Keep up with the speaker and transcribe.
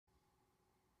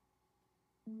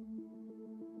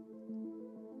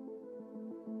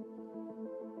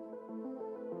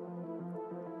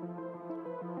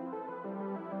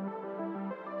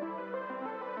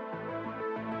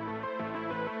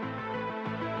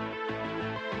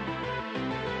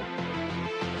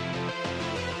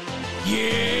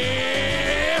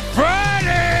Yeah,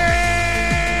 Friday!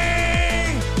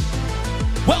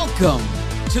 Welcome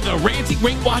to the Ranting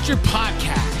Weight Watcher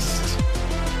podcast,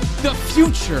 the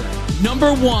future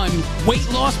 #1 weight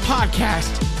loss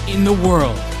podcast in the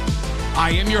world.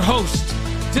 I am your host,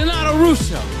 Donato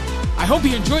Russo. I hope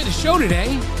you enjoy the show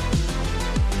today.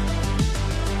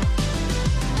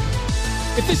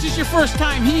 If this is your first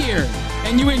time here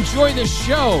and you enjoy the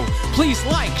show, please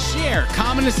like, share,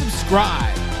 comment, and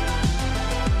subscribe.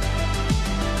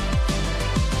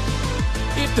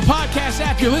 If the podcast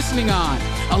app you're listening on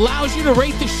allows you to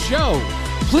rate the show,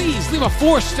 please leave a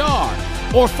 4-star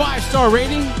or 5-star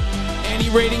rating.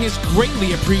 Any rating is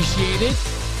greatly appreciated.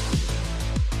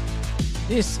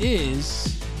 This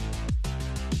is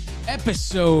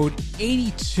episode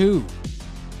 82.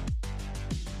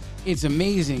 It's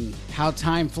amazing how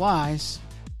time flies.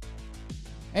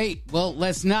 Hey, well,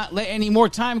 let's not let any more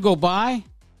time go by.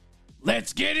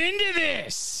 Let's get into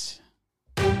this.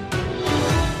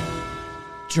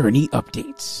 Journey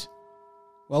updates.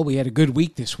 Well, we had a good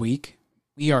week this week.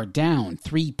 We are down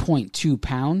 3.2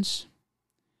 pounds.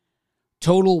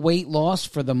 Total weight loss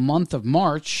for the month of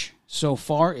March so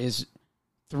far is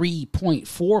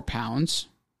 3.4 pounds.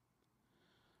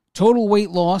 Total weight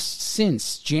loss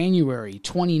since January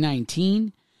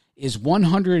 2019 is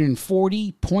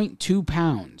 140.2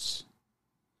 pounds.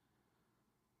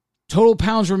 Total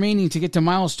pounds remaining to get to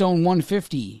milestone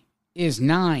 150 is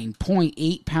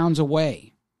 9.8 pounds away.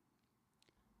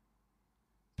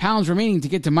 Pounds remaining to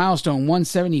get to milestone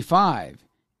 175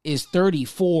 is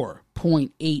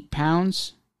 34.8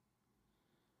 pounds.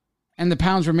 And the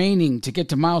pounds remaining to get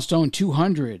to milestone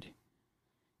 200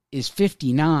 is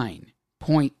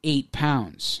 59.8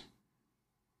 pounds.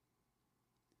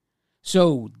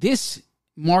 So this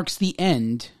marks the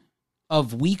end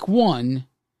of week 1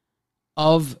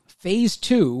 of phase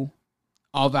 2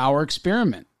 of our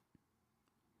experiment.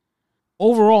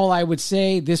 Overall, I would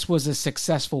say this was a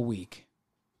successful week.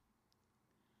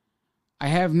 I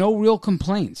have no real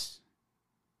complaints.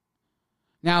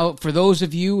 Now, for those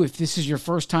of you, if this is your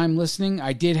first time listening,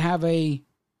 I did have a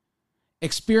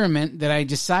experiment that I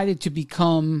decided to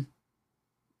become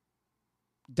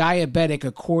diabetic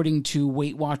according to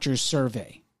Weight Watchers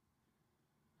survey.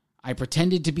 I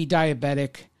pretended to be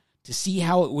diabetic to see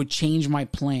how it would change my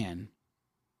plan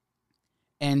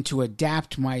and to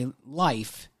adapt my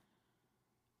life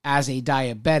as a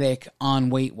diabetic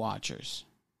on Weight Watchers.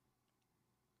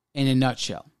 In a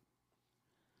nutshell.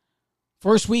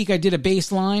 First week, I did a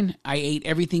baseline. I ate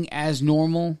everything as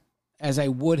normal as I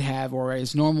would have, or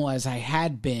as normal as I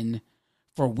had been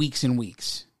for weeks and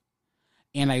weeks.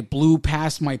 And I blew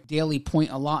past my daily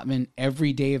point allotment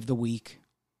every day of the week.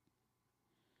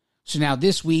 So now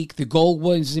this week, the goal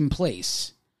was in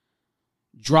place.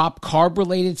 Drop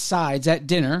carb-related sides at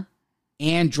dinner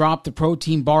and drop the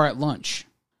protein bar at lunch.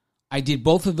 I did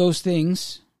both of those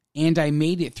things, and I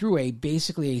made it through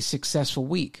basically a successful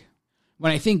week.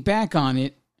 When I think back on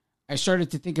it, I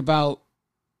started to think about,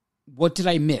 what did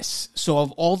I miss? So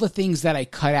of all the things that I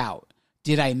cut out,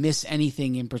 did I miss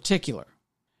anything in particular?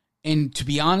 And to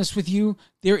be honest with you,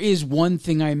 there is one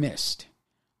thing I missed.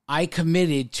 I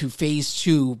committed to phase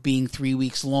 2 being 3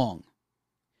 weeks long.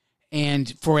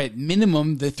 And for at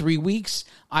minimum the 3 weeks,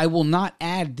 I will not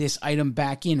add this item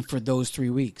back in for those 3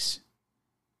 weeks.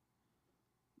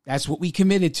 That's what we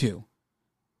committed to.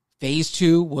 Phase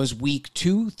 2 was week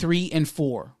 2, 3, and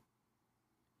 4.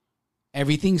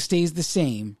 Everything stays the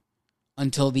same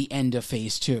until the end of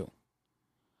phase 2.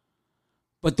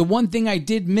 But the one thing I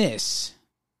did miss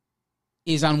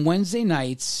is on Wednesday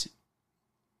nights,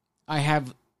 I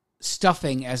have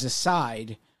stuffing as a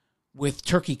side with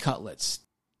turkey cutlets.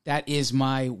 That is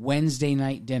my Wednesday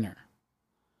night dinner.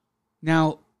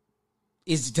 Now,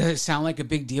 does it sound like a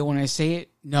big deal when I say it?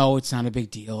 No, it's not a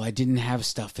big deal. I didn't have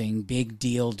stuffing. Big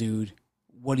deal, dude.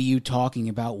 What are you talking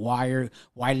about? Why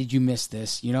did you miss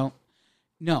this? You know?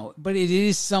 No, but it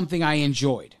is something I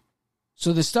enjoyed.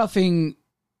 So the stuffing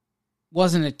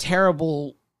wasn't a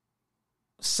terrible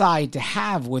side to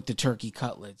have with the turkey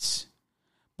cutlets,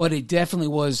 but it definitely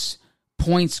was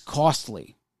points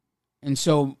costly. And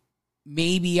so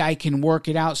maybe I can work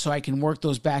it out so I can work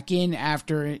those back in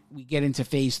after we get into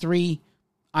phase 3.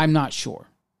 I'm not sure.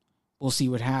 We'll see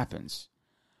what happens.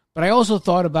 But I also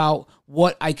thought about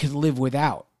what I could live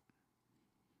without.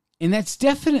 And that's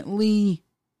definitely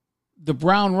the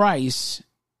brown rice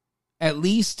At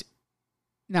least,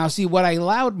 now see, what I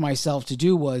allowed myself to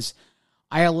do was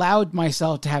I allowed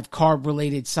myself to have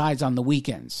carb-related sides on the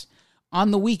weekends.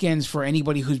 On the weekends, for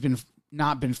anybody who's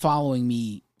not been following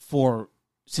me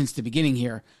since the beginning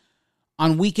here,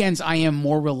 on weekends I am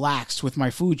more relaxed with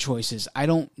my food choices. I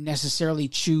don't necessarily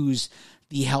choose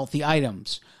the healthy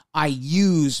items. I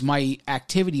use my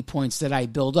activity points that I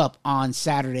build up on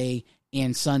Saturday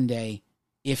and Sunday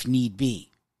if need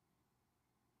be.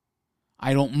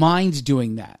 I don't mind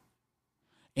doing that.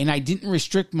 And I didn't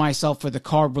restrict myself for the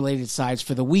carb-related sides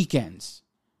for the weekends.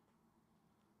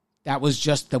 That was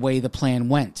just the way the plan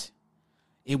went.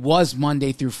 It was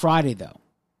Monday through Friday, though.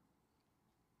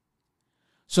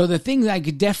 So the thing that I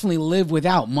could definitely live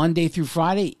without Monday through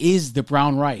Friday is the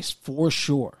brown rice, for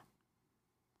sure.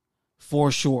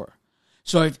 For sure.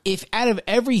 So if out of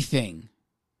everything,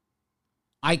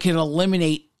 I can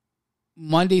eliminate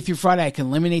Monday through Friday, I can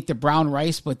eliminate the brown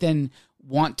rice, but then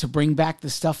want to bring back the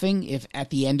stuffing, if at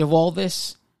the end of all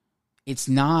this, it's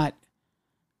not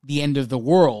the end of the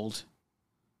world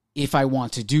if I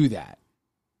want to do that.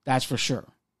 That's for sure.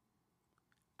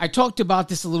 I talked about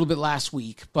this a little bit last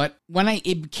week, but when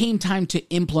it became time to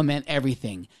implement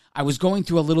everything, I was going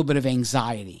through a little bit of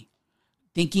anxiety,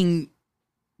 thinking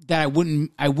that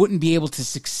I wouldn't be able to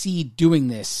succeed doing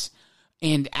this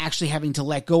and actually having to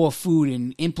let go of food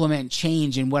and implement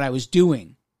change in what I was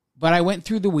doing. But I went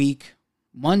through the week.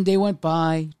 Monday went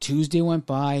by, Tuesday went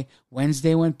by,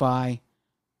 Wednesday went by,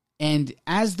 and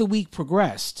as the week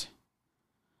progressed,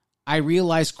 I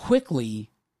realized quickly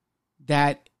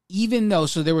that even though,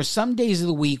 so there were some days of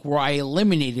the week where I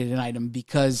eliminated an item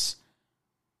because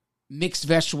mixed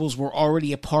vegetables were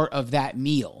already a part of that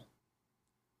meal.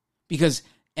 Because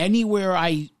anywhere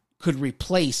I could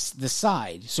replace the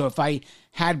side, so if I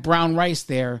had brown rice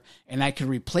there and I could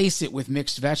replace it with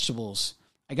mixed vegetables,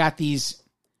 I got these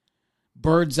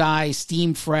Bird's Eye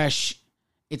Steam Fresh.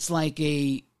 It's like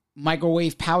a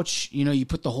microwave pouch. You know, you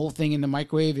put the whole thing in the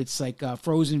microwave. It's like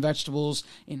frozen vegetables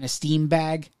in a steam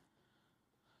bag.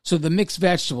 So the mixed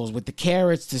vegetables with the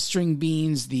carrots, the string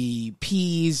beans, the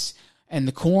peas, and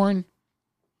the corn,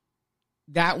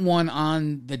 that one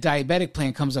on the diabetic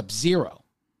plan comes up $0.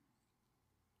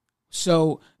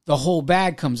 So the whole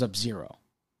bag comes up $0.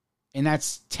 And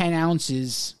that's 10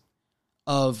 ounces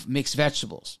of mixed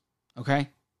vegetables. Okay?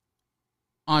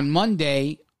 On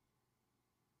Monday,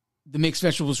 the mixed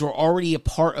vegetables were already a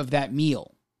part of that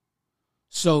meal.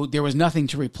 So there was nothing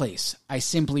to replace. I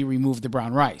simply removed the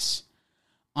brown rice.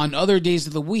 On other days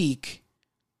of the week,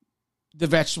 the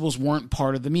vegetables weren't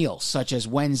part of the meal, such as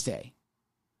Wednesday.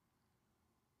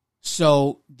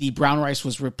 So the brown rice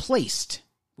was replaced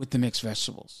with the mixed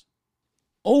vegetables.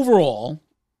 Overall,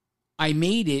 I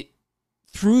made it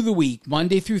through the week,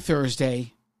 Monday through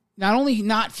Thursday, not only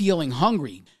not feeling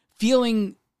hungry,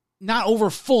 feeling not over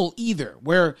full either,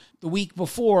 where the week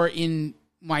before in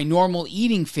my normal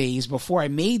eating phase, before I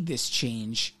made this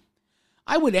change,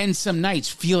 I would end some nights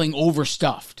feeling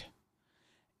overstuffed.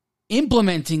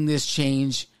 Implementing this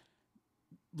change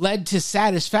led to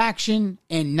satisfaction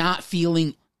and not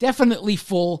feeling definitely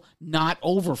full, not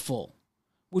over full,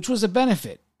 which was a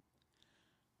benefit.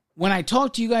 When I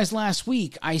talked to you guys last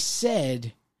week, I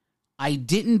said I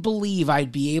didn't believe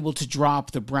I'd be able to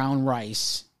drop the brown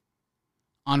rice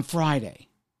on Friday,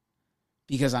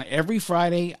 because on every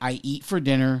Friday I eat for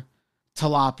dinner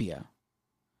tilapia.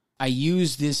 I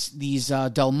use these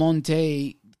Del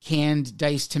Monte canned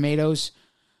diced tomatoes,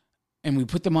 and we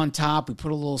put them on top. We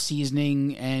put a little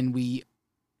seasoning, and we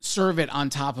serve it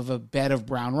on top of a bed of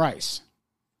brown rice.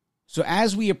 So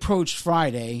as we approached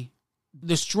Friday,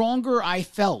 the stronger I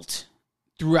felt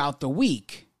throughout the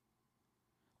week,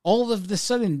 all of a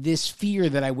sudden this fear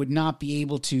that I would not be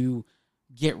able to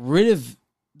get rid of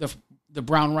the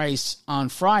brown rice on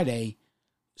Friday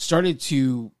started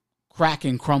to crack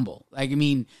and crumble. Like, I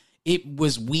mean, it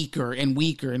was weaker and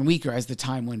weaker and weaker as the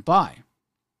time went by.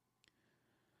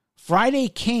 Friday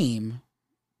came,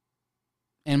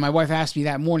 and my wife asked me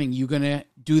that morning, "You going to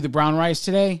do the brown rice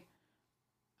today?"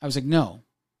 I was like, "No,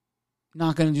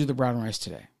 not going to do the brown rice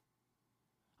today.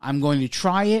 I'm going to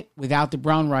try it without the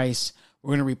brown rice. We're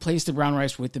going to replace the brown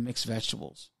rice with the mixed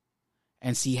vegetables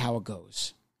and see how it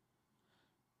goes."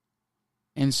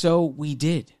 And so we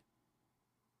did.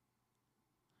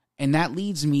 And that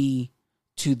leads me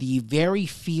to the very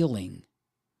feeling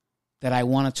that I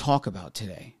want to talk about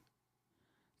today.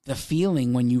 The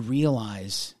feeling when you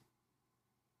realize,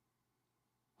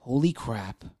 holy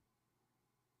crap,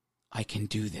 I can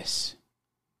do this.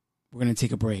 We're going to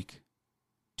take a break.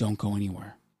 Don't go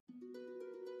anywhere.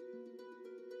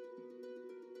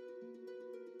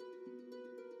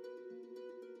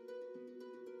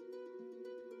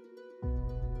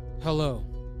 Hello,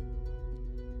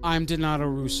 I'm Donato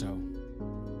Russo,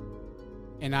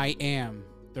 and I am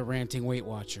the Ranting Weight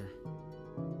Watcher.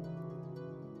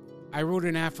 I wrote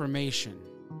an affirmation.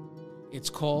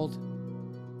 It's called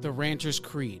the Ranter's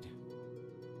Creed.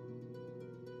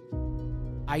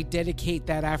 I dedicate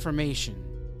that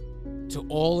affirmation to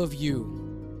all of you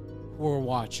who are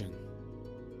watching.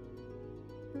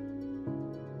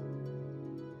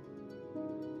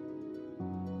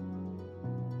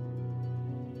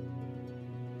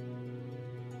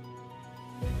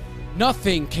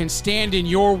 Nothing can stand in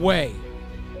your way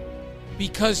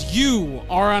because you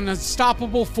are an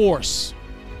unstoppable force.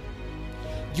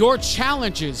 Your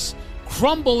challenges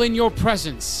crumble in your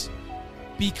presence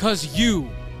because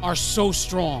you are so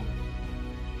strong.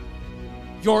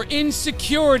 Your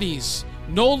insecurities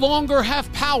no longer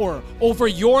have power over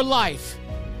your life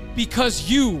because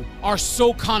you are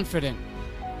so confident.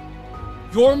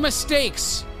 Your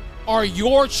mistakes are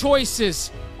your choices,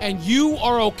 and you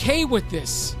are okay with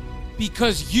this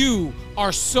because you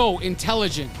are so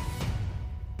intelligent.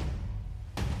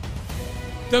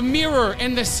 The mirror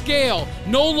and the scale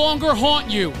no longer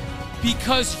haunt you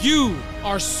because you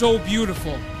are so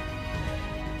beautiful.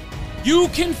 You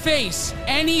can face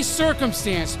any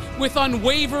circumstance with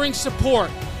unwavering support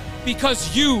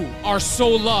because you are so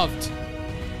loved.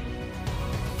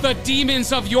 The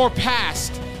demons of your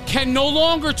past can no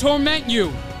longer torment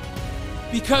you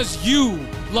because you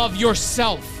love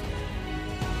yourself.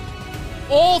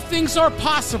 All things are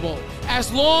possible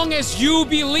as long as you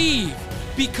believe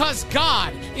because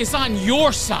God is on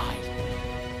your side.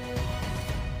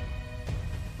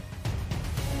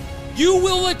 You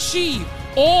will achieve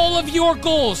all of your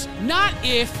goals, not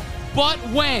if, but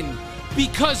when,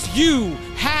 because you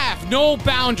have no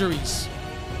boundaries.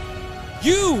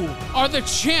 You are the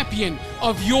champion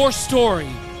of your story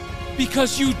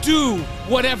because you do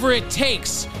whatever it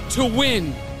takes to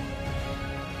win.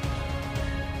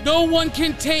 No one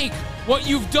can take what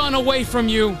you've done away from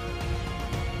you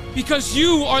because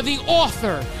you are the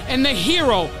author and the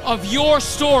hero of your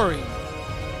story.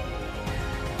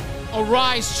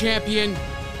 Arise, champion.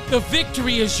 The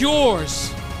victory is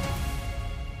yours.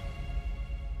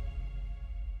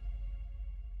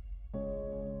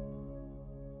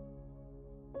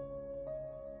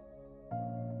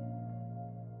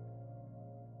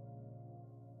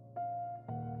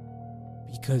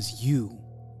 Because you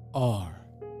are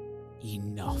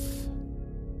enough.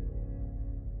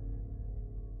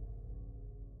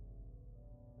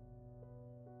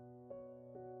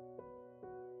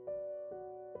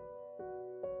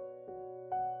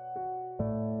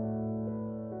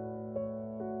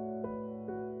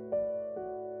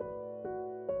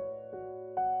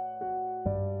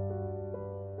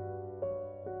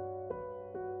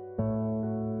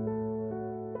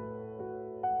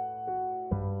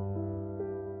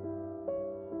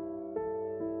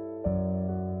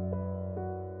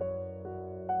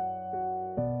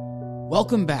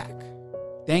 Welcome back.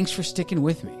 Thanks for sticking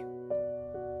with me.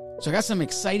 So I got some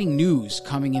exciting news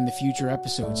coming in the future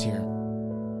episodes here.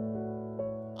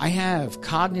 I have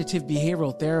cognitive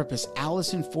behavioral therapist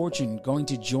Allison Fortune going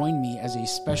to join me as a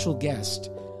special guest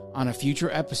on a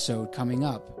future episode coming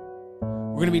up.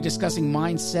 We're going to be discussing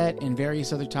mindset and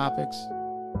various other topics.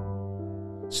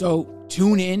 So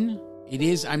tune in.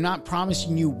 I'm not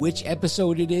promising you which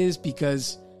episode it is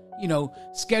because,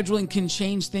 scheduling can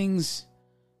change things,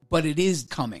 but it is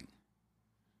coming.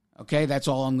 Okay, that's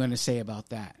all I'm going to say about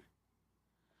that.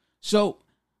 So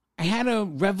I had a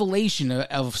revelation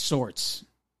of sorts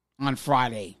on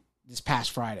Friday, this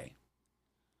past Friday.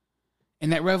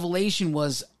 And that revelation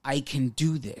was, I can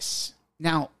do this.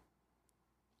 Now,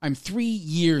 I'm 3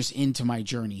 years into my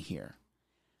journey here.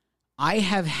 I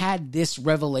have had this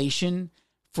revelation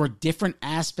for different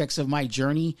aspects of my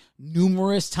journey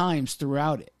numerous times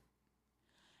throughout it.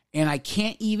 And I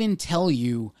can't even tell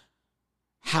you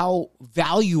how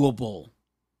valuable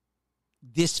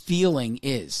this feeling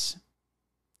is.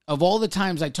 Of all the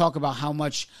times I talk about how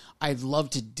much I'd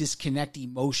love to disconnect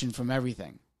emotion from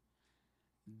everything,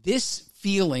 this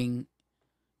feeling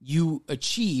you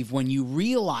achieve when you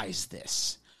realize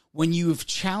this, when you've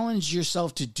challenged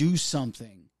yourself to do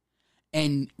something,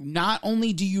 and not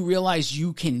only do you realize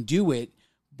you can do it,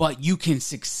 but you can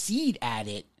succeed at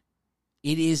it,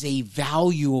 it is a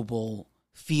valuable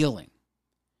feeling.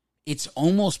 It's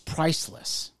almost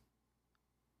priceless.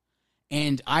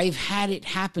 And I've had it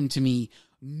happen to me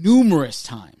numerous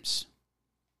times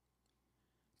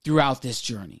throughout this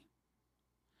journey.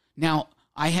 Now,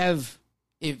 I have,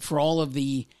 for all of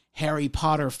the Harry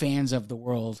Potter fans of the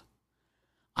world,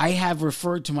 I have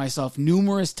referred to myself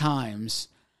numerous times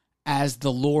as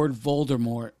the Lord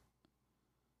Voldemort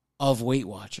of Weight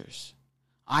Watchers.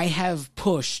 I have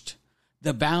pushed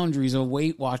the boundaries of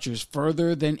Weight Watchers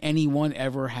further than anyone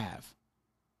ever have.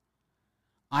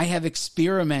 I have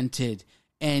experimented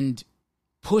and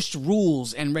pushed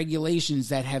rules and regulations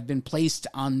that have been placed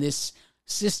on this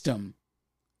system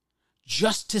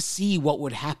just to see what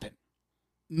would happen.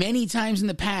 Many times in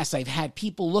the past, I've had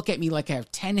people look at me like I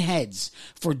have 10 heads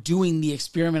for doing the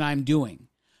experiment I'm doing,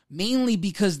 mainly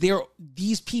because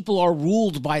these people are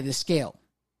ruled by the scale.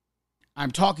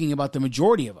 I'm talking about the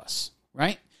majority of us,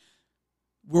 right?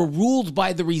 We're ruled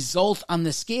by the result on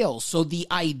the scale. So the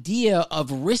idea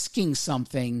of risking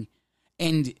something,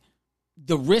 and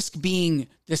the risk being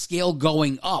the scale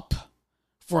going up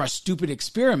for a stupid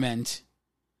experiment,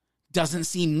 doesn't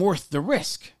seem worth the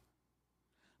risk.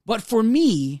 But for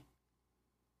me,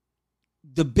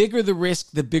 the bigger the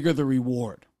risk, the bigger the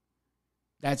reward.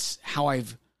 That's how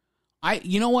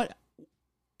you know what?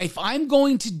 If I'm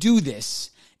going to do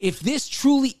this, if this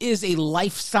truly is a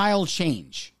lifestyle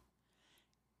change,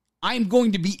 I'm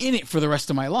going to be in it for the rest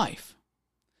of my life.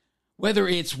 Whether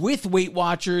it's with Weight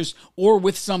Watchers or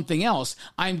with something else,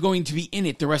 I'm going to be in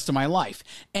it the rest of my life.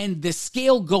 And the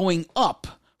scale going up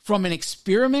from an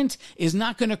experiment is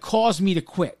not going to cause me to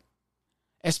quit.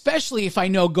 Especially if I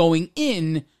know going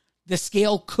in, the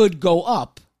scale could go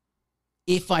up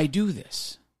if I do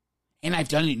this. And I've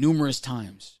done it numerous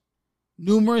times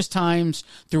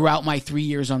throughout my 3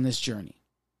 years on this journey.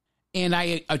 And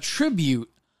I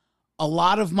attribute a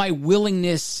lot of my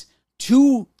willingness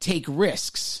to take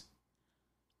risks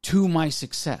to my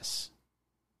success.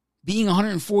 Being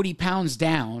 140 pounds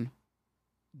down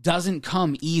doesn't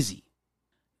come easy.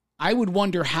 I would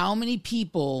wonder how many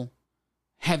people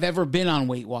have ever been on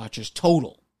Weight Watchers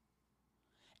total,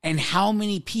 and how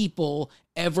many people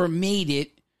ever made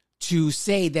it to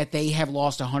say that they have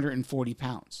lost 140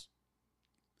 pounds.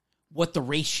 What the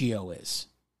ratio is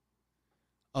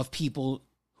of people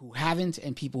who haven't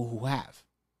and people who have,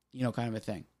 kind of a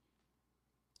thing.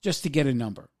 Just to get a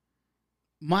number.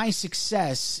 My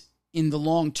success in the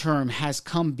long term has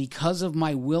come because of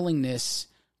my willingness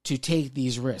to take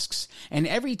these risks. And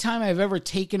every time I've ever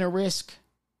taken a risk,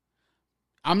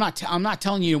 I'm not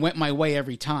telling you it went my way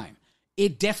every time.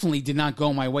 It definitely did not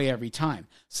go my way every time.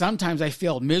 Sometimes I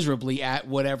failed miserably at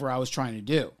whatever I was trying to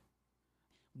do.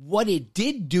 What it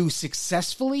did do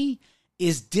successfully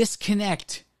is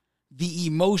disconnect the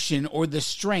emotion or the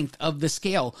strength of the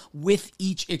scale with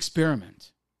each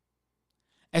experiment,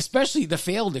 especially the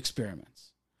failed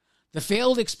experiments. The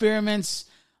failed experiments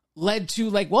led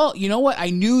to you know what? I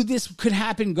knew this could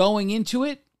happen going into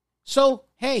it. So,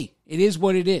 hey, it is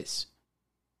what it is.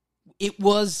 It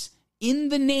was in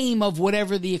the name of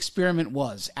whatever the experiment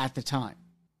was at the time.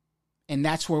 And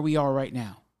that's where we are right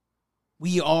now.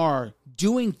 We are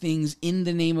doing things in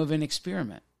the name of an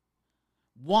experiment.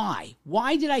 Why?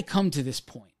 Why did I come to this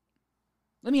point?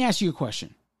 Let me ask you a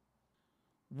question.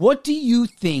 What do you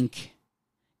think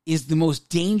is the most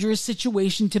dangerous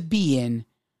situation to be in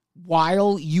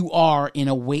while you are in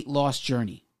a weight loss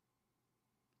journey?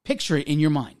 Picture it in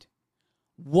your mind.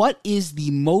 What is the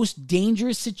most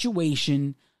dangerous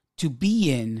situation to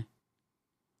be in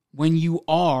when you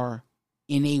are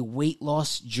in a weight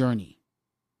loss journey?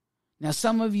 Now,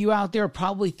 some of you out there are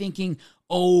probably thinking,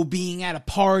 being at a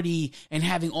party and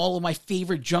having all of my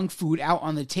favorite junk food out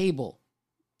on the table.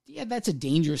 Yeah, that's a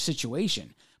dangerous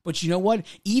situation. But you know what?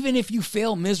 Even if you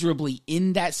fail miserably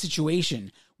in that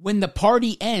situation, when the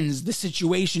party ends, the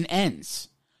situation ends.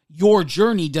 Your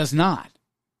journey does not.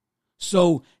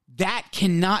 So that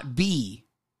cannot be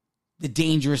the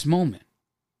dangerous moment.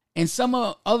 And some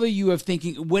other you are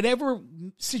thinking, whatever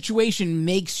situation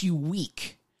makes you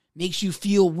weak, makes you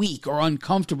feel weak or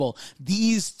uncomfortable,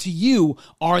 these to you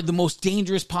are the most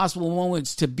dangerous possible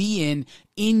moments to be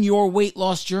in your weight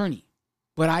loss journey.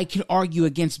 But I could argue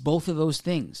against both of those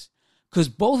things, because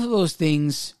both of those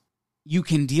things you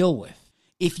can deal with.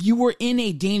 If you were in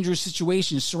a dangerous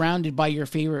situation surrounded by your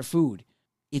favorite food,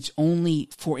 it's only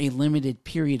for a limited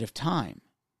period of time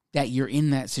that you're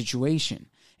in that situation.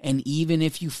 And even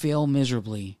if you fail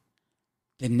miserably,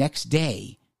 the next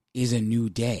day is a new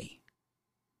day.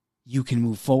 You can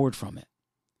move forward from it.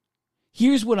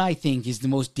 Here's what I think is the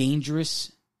most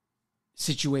dangerous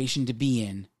situation to be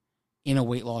in a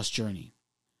weight loss journey.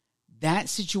 That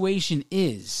situation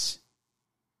is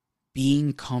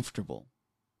being comfortable.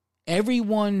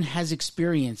 Everyone has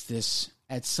experienced this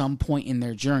at some point in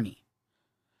their journey.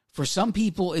 For some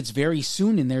people, it's very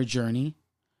soon in their journey.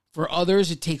 For others,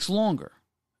 it takes longer.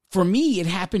 For me, it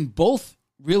happened both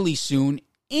really soon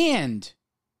and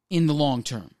in the long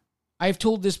term. I've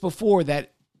told this before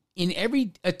that in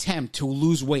every attempt to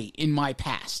lose weight in my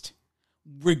past,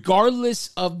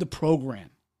 regardless of the program.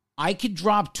 I could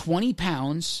drop 20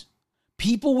 pounds.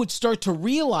 People would start to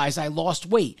realize I lost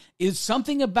weight. It's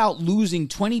something about losing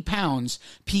 20 pounds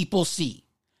people see.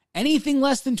 Anything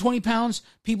less than 20 pounds,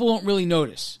 people don't really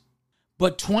notice.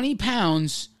 But 20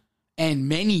 pounds, and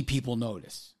many people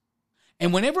notice.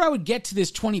 And whenever I would get to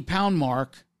this 20-pound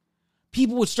mark,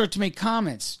 people would start to make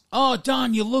comments. Oh,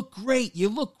 Don, you look great. You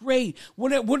look great.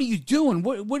 What are you doing?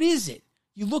 What is it?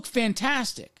 You look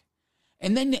fantastic.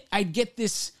 And then I'd get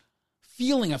this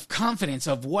feeling of confidence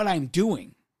of what I'm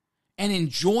doing and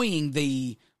enjoying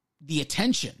the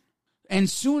attention. And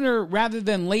sooner rather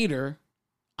than later,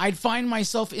 I'd find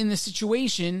myself in the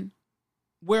situation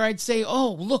where I'd say,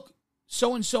 oh, look,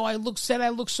 so-and-so, I look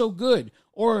so good.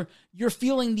 Or you're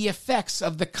feeling the effects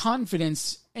of the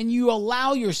confidence and you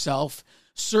allow yourself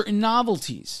certain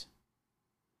novelties.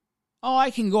 Oh,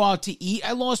 I can go out to eat.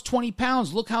 I lost 20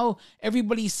 pounds. Look how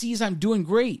everybody sees I'm doing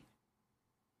great.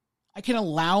 I can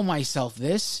allow myself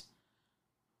this.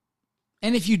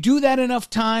 And if you do that enough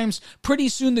times, pretty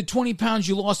soon the 20 pounds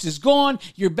you lost is gone.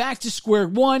 You're back to square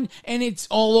one and it's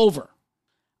all over.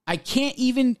 I can't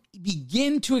even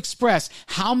begin to express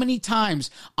how many times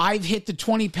I've hit the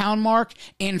 20-pound mark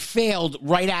and failed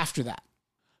right after that.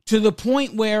 To the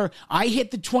point where I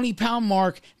hit the 20-pound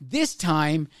mark this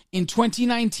time in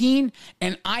 2019,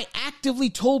 and I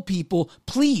actively told people,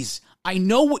 please, I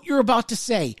know what you're about to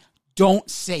say. Don't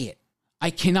say it. I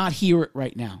cannot hear it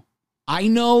right now. I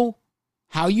know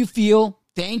how you feel.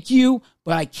 Thank you,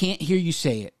 but I can't hear you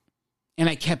say it. And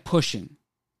I kept pushing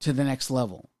to the next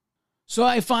level. So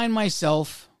I find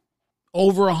myself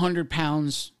over 100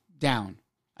 pounds down.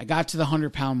 I got to the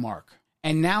 100-pound mark.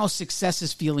 And now success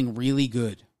is feeling really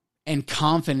good. And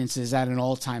confidence is at an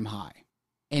all-time high.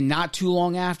 And not too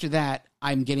long after that,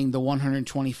 I'm getting the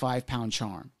 125-pound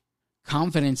charm.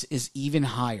 Confidence is even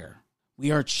higher.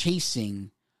 We are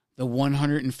chasing the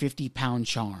 150-pound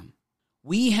charm.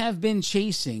 We have been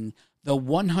chasing the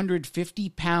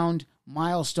 150-pound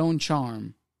milestone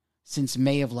charm since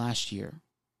May of last year.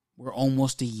 We're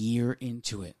almost a year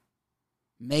into it.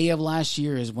 May of last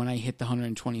year is when I hit the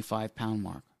 125-pound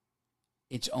mark.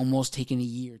 It's almost taken a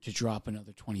year to drop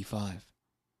another 25.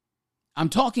 I'm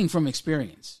talking from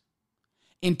experience.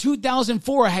 In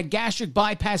 2004, I had gastric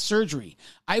bypass surgery.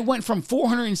 I went from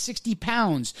 460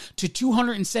 pounds to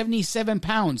 277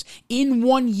 pounds in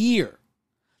 1 year.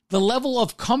 The level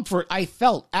of comfort I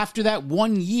felt after that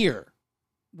 1 year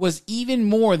was even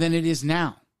more than it is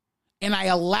now. And I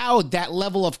allowed that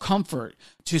level of comfort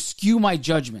to skew my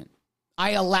judgment.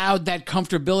 I allowed that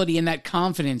comfortability and that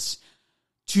confidence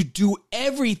to do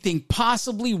everything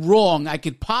possibly wrong I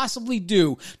could possibly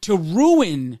do to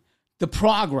ruin the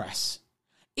progress.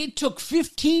 It took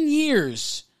 15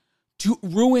 years to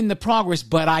ruin the progress,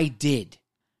 but I did.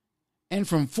 And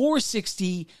from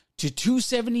 460 to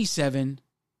 277,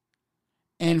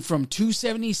 and from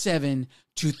 277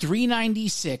 to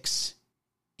 396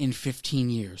 in 15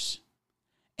 years.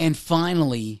 And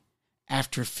finally,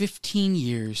 after 15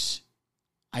 years,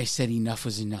 I said enough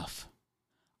was enough.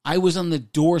 I was on the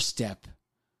doorstep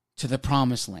to the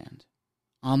promised land.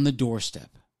 On the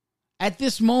doorstep. At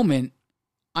this moment,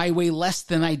 I weigh less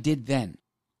than I did then.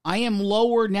 I am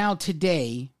lower now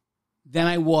today than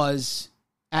I was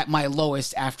at my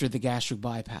lowest after the gastric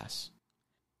bypass.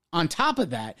 On top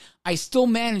of that, I still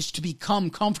managed to become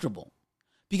comfortable.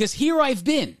 Because here I've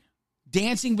been,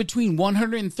 dancing between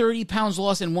 130 pounds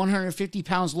lost and 150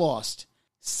 pounds lost.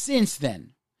 Since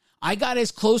then, I got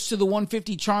as close to the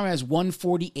 150 charm as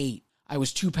 148. I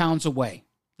was 2 pounds away.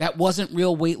 That wasn't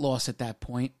real weight loss at that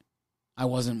point. I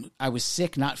was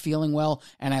sick, not feeling well,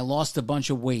 and I lost a bunch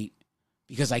of weight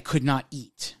because I could not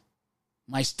eat.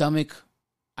 My stomach,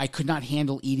 I could not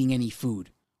handle eating any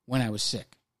food when I was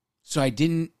sick. So I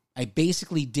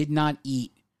basically did not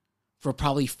eat for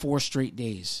probably 4 straight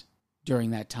days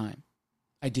during that time.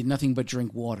 I did nothing but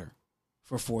drink water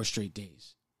for 4 straight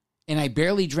days. And I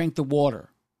barely drank the water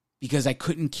because I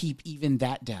couldn't keep even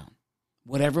that down.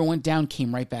 Whatever went down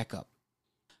came right back up.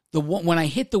 When I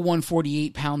hit the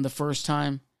 148 pound the first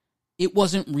time, it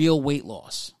wasn't real weight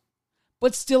loss.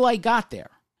 But still I got there.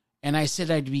 And I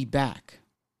said I'd be back.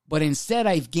 But instead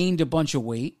I've gained a bunch of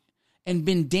weight and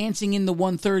been dancing in the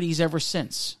 130s ever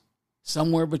since.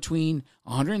 Somewhere between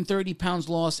 130 pounds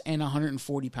lost and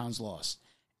 140 pounds lost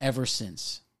ever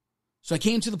since. So I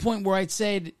came to the point where I'd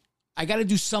said, I got to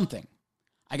do something.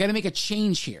 I got to make a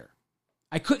change here.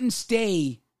 I couldn't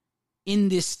stay in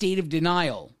this state of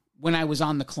denial when I was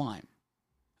on the climb.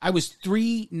 I was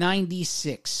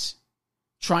 396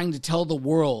 trying to tell the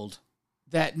world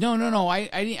that, no,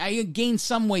 I gained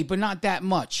some weight, but not that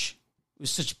much. It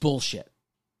was such bullshit.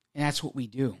 And that's what we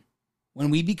do. When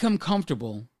we become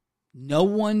comfortable, no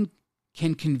one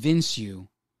can convince you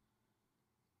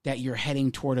that you're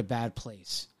heading toward a bad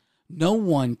place. No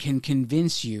one can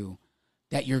convince you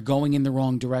that you're going in the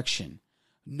wrong direction.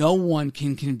 No one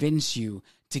can convince you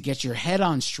to get your head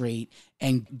on straight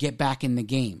and get back in the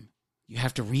game. You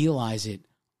have to realize it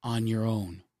on your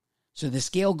own. So the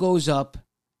scale goes up,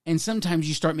 and sometimes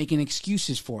you start making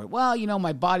excuses for it. Well,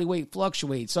 my body weight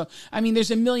fluctuates. So,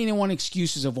 there's 1,000,001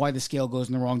 excuses of why the scale goes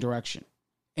in the wrong direction.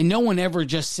 And no one ever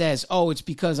just says, oh, it's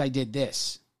because I did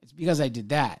this. It's because I did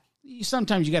that.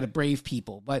 Sometimes you got to brave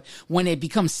people. But when it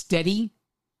becomes steady,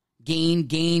 gain,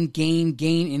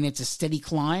 and it's a steady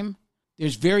climb,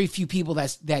 there's very few people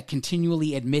that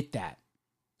continually admit that.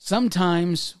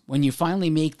 Sometimes when you finally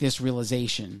make this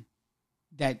realization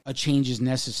that a change is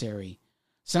necessary,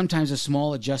 sometimes a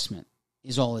small adjustment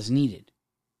is all is needed.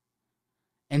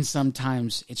 And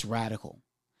sometimes it's radical.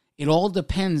 It all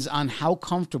depends on how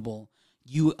comfortable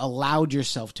you allowed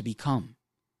yourself to become.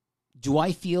 Do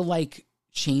I feel like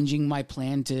changing my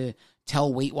plan to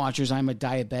tell Weight Watchers I'm a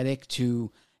diabetic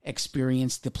to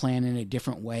experience the plan in a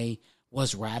different way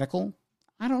was radical?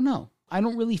 I don't know. I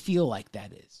don't really feel like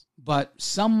that is. But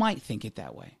some might think it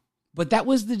that way. But that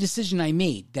was the decision I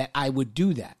made, that I would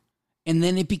do that. And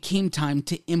then it became time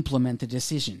to implement the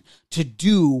decision, to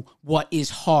do what is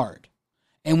hard.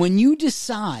 And when you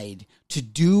decide to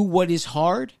do what is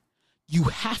hard, you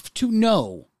have to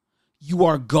know you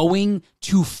are going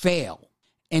to fail.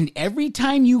 And every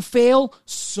time you fail,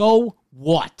 so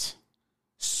what?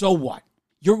 So what?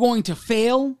 You're going to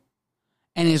fail,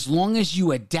 and as long as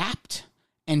you adapt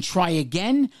and try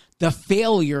again, the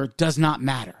failure does not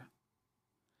matter.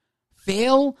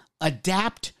 Fail,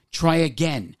 adapt, try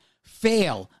again.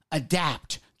 Fail,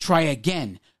 adapt, try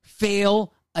again.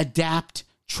 Fail, adapt,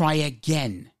 try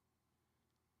again.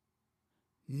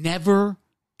 Never,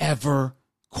 ever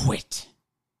quit.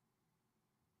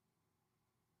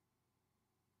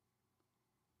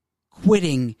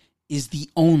 Quitting is the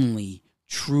only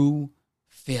true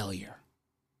failure.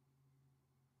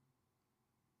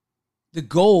 The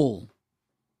goal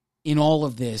in all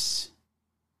of this,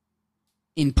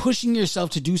 in pushing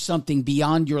yourself to do something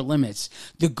beyond your limits,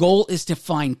 the goal is to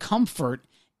find comfort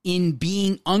in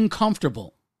being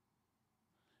uncomfortable.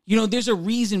 There's a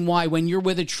reason why when you're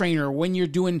with a trainer, when you're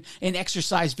doing an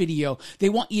exercise video, they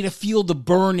want you to feel the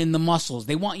burn in the muscles.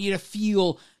 They want you to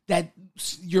feel that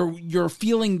you're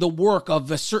feeling the work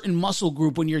of a certain muscle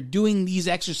group when you're doing these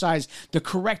exercises the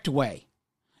correct way.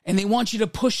 And they want you to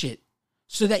push it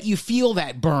so that you feel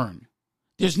that burn.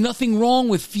 There's nothing wrong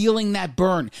with feeling that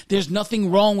burn. There's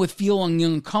nothing wrong with feeling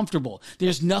uncomfortable.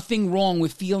 There's nothing wrong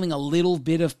with feeling a little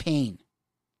bit of pain.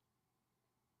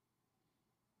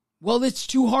 Well, it's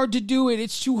too hard to do it.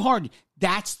 It's too hard.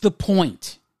 That's the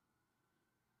point.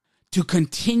 To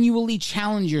continually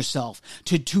challenge yourself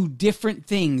to do different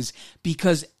things,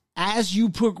 because as you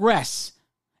progress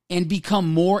and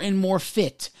become more and more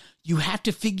fit, you have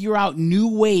to figure out new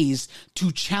ways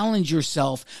to challenge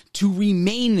yourself to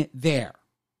remain there.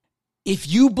 If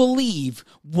you believe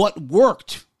what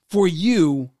worked for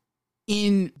you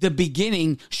in the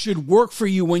beginning should work for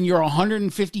you when you're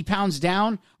 150 pounds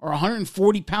down or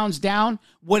 140 pounds down,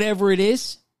 whatever it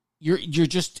is, you're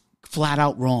just flat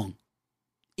out wrong.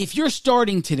 If you're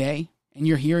starting today and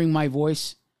you're hearing my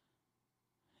voice,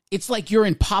 it's like you're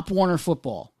in Pop Warner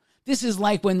football. This is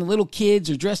like when the little kids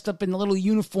are dressed up in the little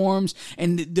uniforms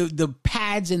and the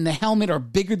pads and the helmet are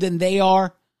bigger than they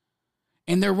are.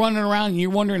 And they're running around and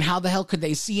you're wondering how the hell could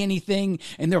they see anything,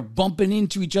 and they're bumping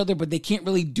into each other, but they can't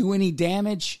really do any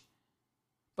damage.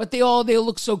 But they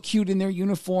look so cute in their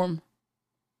uniform.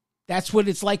 That's what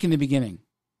it's like in the beginning.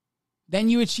 Then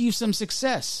you achieve some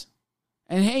success.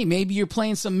 And hey, maybe you're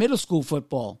playing some middle school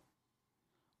football.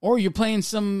 Or you're playing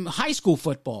some high school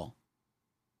football.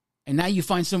 And now you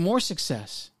find some more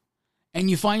success. And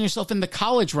you find yourself in the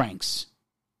college ranks.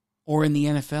 Or in the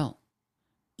NFL.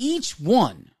 Each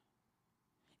one.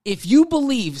 If you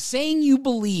believe, saying you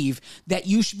believe that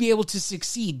you should be able to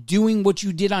succeed doing what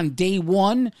you did on day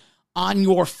one, on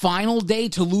your final day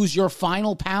to lose your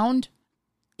final pound,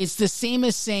 it's the same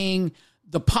as saying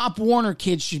the Pop Warner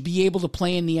kids should be able to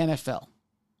play in the NFL.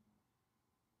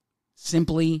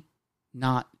 Simply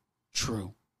not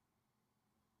true.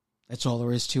 That's all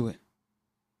there is to it.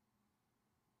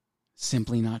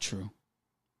 Simply not true.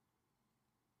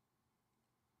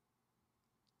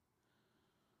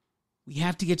 We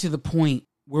have to get to the point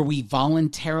where we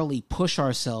voluntarily push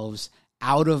ourselves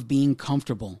out of being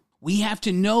comfortable. We have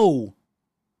to know,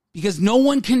 because no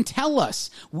one can tell us.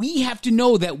 We have to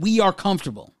know that we are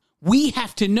comfortable. We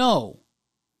have to know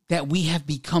that we have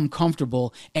become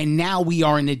comfortable and now we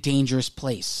are in a dangerous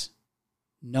place.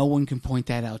 No one can point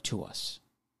that out to us.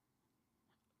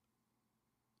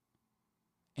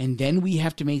 And then we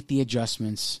have to make the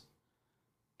adjustments,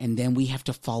 and then we have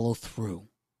to follow through.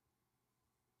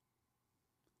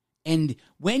 And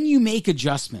when you make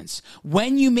adjustments,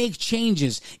 when you make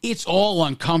changes, it's all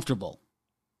uncomfortable.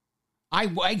 I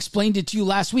explained it to you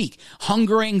last week.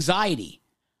 Hunger, anxiety.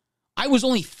 I was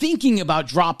only thinking about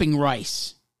dropping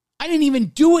rice. I didn't even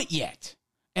do it yet.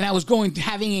 And I was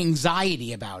having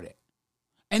anxiety about it.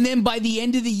 And then by the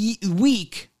end of the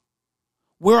week,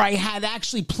 where I had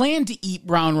actually planned to eat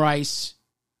brown rice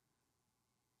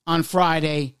on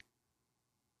Friday,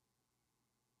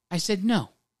 I said, no,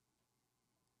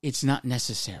 it's not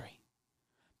necessary.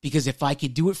 Because if I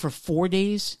could do it for 4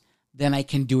 days, then I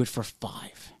can do it for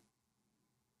 5.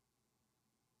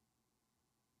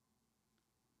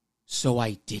 So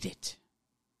I did it.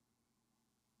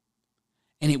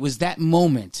 And it was that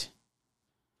moment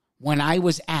when I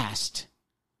was asked,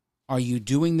 are you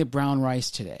doing the brown rice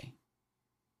today?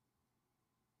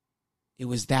 It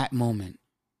was that moment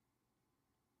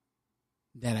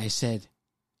that I said,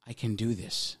 I can do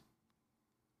this.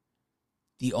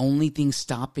 The only thing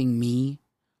stopping me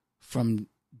from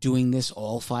doing this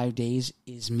all 5 days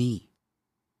is me.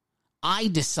 I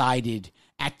decided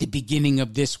at the beginning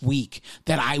of this week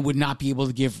that I would not be able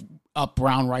to give up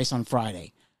brown rice on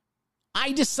Friday.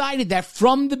 I decided that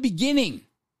from the beginning.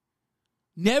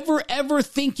 Never ever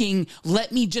thinking,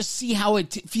 let me just see how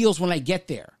it feels when I get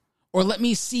there. Or let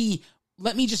me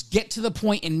just get to the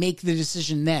point and make the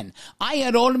decision then. I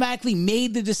had automatically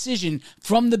made the decision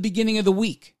from the beginning of the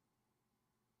week.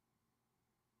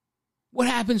 What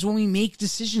happens when we make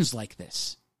decisions like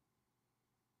this?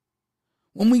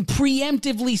 When we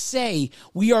preemptively say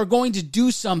we are going to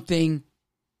do something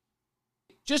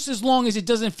just as long as it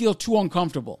doesn't feel too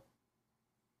uncomfortable.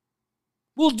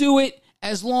 We'll do it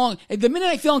as long. The minute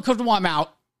I feel uncomfortable, I'm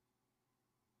out.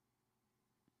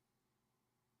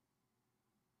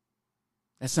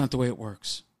 That's not the way it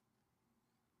works.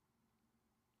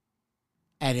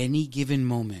 At any given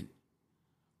moment,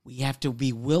 we have to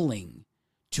be willing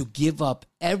to give up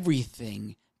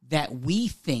everything that we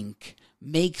think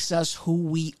makes us who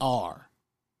we are,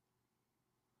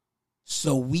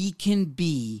 so we can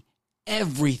be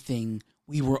everything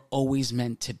we were always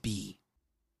meant to be.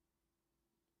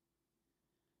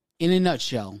 In a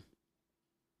nutshell,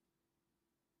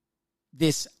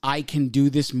 this I can do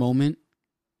this moment,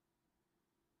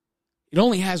 it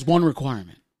only has one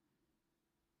requirement.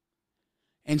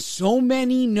 And so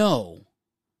many know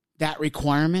that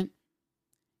requirement,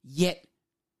 yet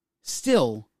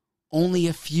still only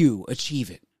a few achieve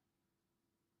it.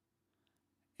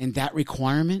 And that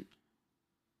requirement,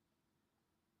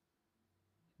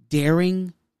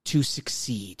 daring to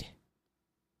succeed.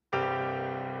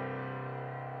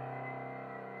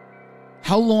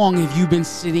 How long have you been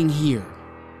sitting here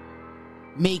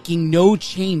making no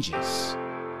changes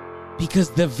because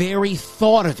the very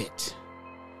thought of it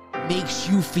makes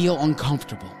you feel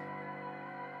uncomfortable?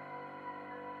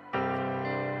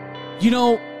 You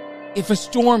know, if a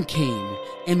storm came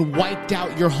and wiped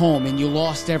out your home and you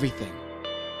lost everything,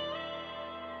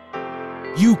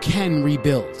 you can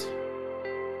rebuild.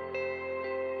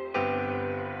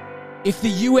 If the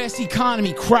U.S.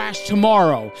 economy crashed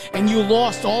tomorrow and you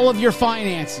lost all of your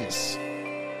finances,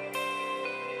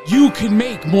 you can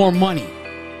make more money.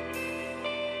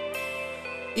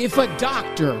 If a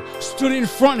doctor stood in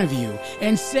front of you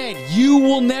and said, you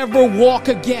will never walk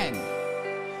again,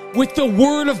 with the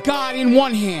word of God in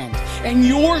one hand and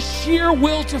your sheer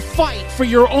will to fight for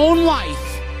your own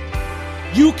life,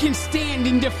 you can stand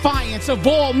in defiance of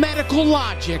all medical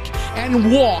logic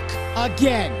and walk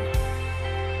again.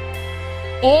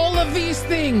 All of these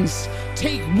things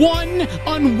take one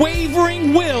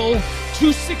unwavering will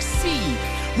to succeed,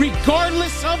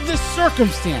 regardless of the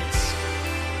circumstance.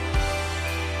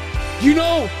 You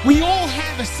know, we all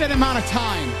have a set amount of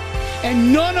time,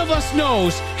 and none of us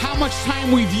knows how much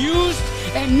time we've used,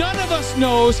 and none of us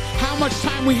knows how much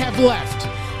time we have left.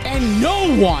 And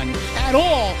no one at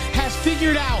all has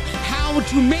figured out how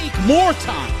to make more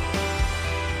time.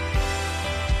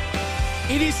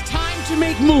 It is time to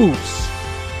make moves.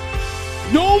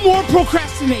 No more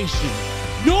procrastination.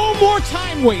 No more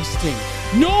time wasting.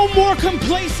 No more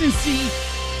complacency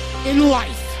in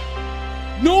life.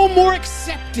 No more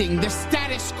accepting the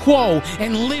status quo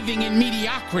and living in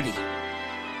mediocrity.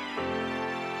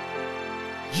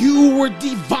 You were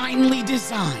divinely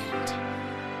designed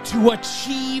to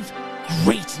achieve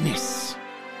greatness.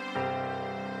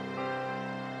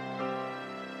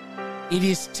 It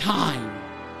is time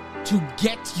to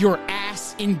get your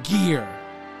ass in gear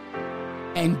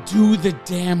and do the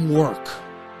damn work.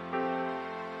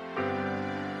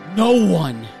 No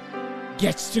one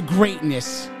gets to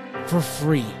greatness for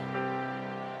free.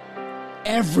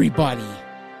 Everybody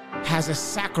has a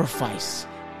sacrifice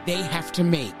they have to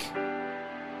make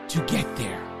to get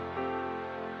there.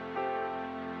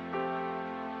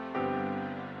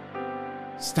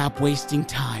 Stop wasting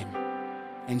time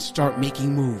and start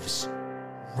making moves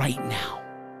right now.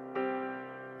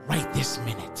 Right this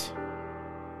minute.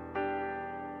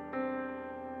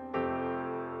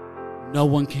 No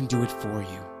one can do it for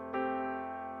you.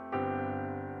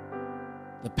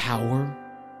 The power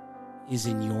is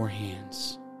in your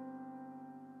hands.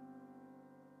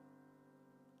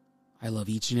 I love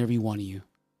each and every one of you.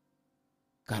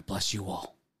 God bless you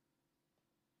all.